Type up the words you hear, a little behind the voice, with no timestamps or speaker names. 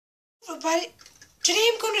everybody, today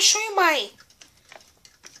I'm going to show you my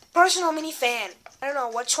personal mini fan. I don't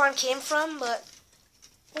know which one came from, but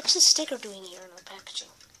what's the sticker doing here in the packaging?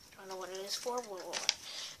 I don't know what it is for.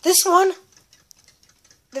 This one,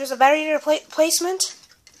 there's a battery replacement.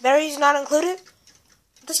 Batteries not included.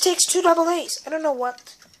 This takes 2 AA's. I don't know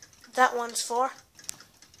what that one's for.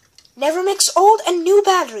 Never mix old and new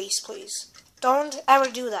batteries, please. Don't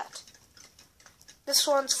ever do that. This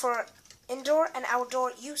one's for indoor and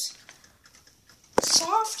outdoor use.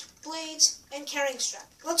 Soft blades and carrying strap.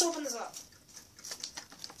 Let's open this up.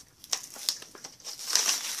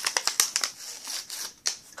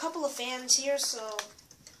 A couple of fans here, so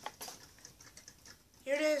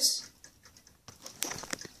here it is.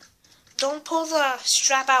 Don't pull the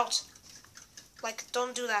strap out.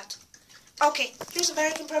 Don't do that. Okay, here's a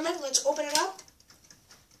battery compartment. Let's open it up.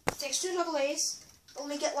 It takes 2 AA's. Let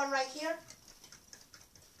me get one right here.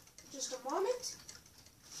 Just a moment.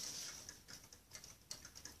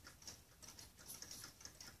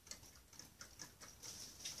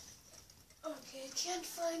 Okay, can't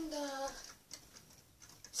find the...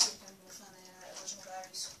 Let's see if I'm going to find the original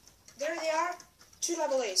batteries. There they are, 2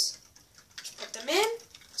 AA's. Put them in.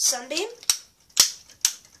 Sunbeam.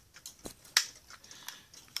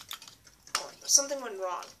 Oh, something went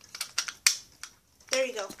wrong. There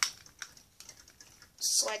you go.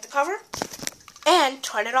 Slide the cover and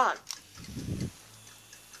turn it on.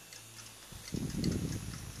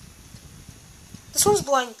 This one's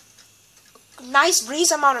blowing a nice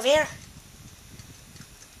breeze amount of air.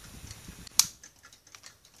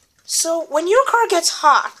 So when your car gets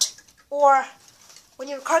hot, or when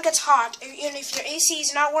your car gets hot, and if your AC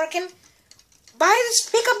is not working,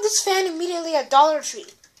 pick up this fan immediately at Dollar Tree.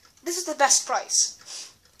 This is the best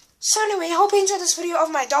price. So anyway, I hope you enjoyed this video of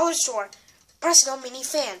my dollar store Presto mini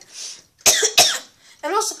fan.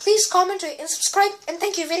 And also please comment, rate, and subscribe, and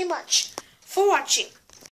thank you very much for watching.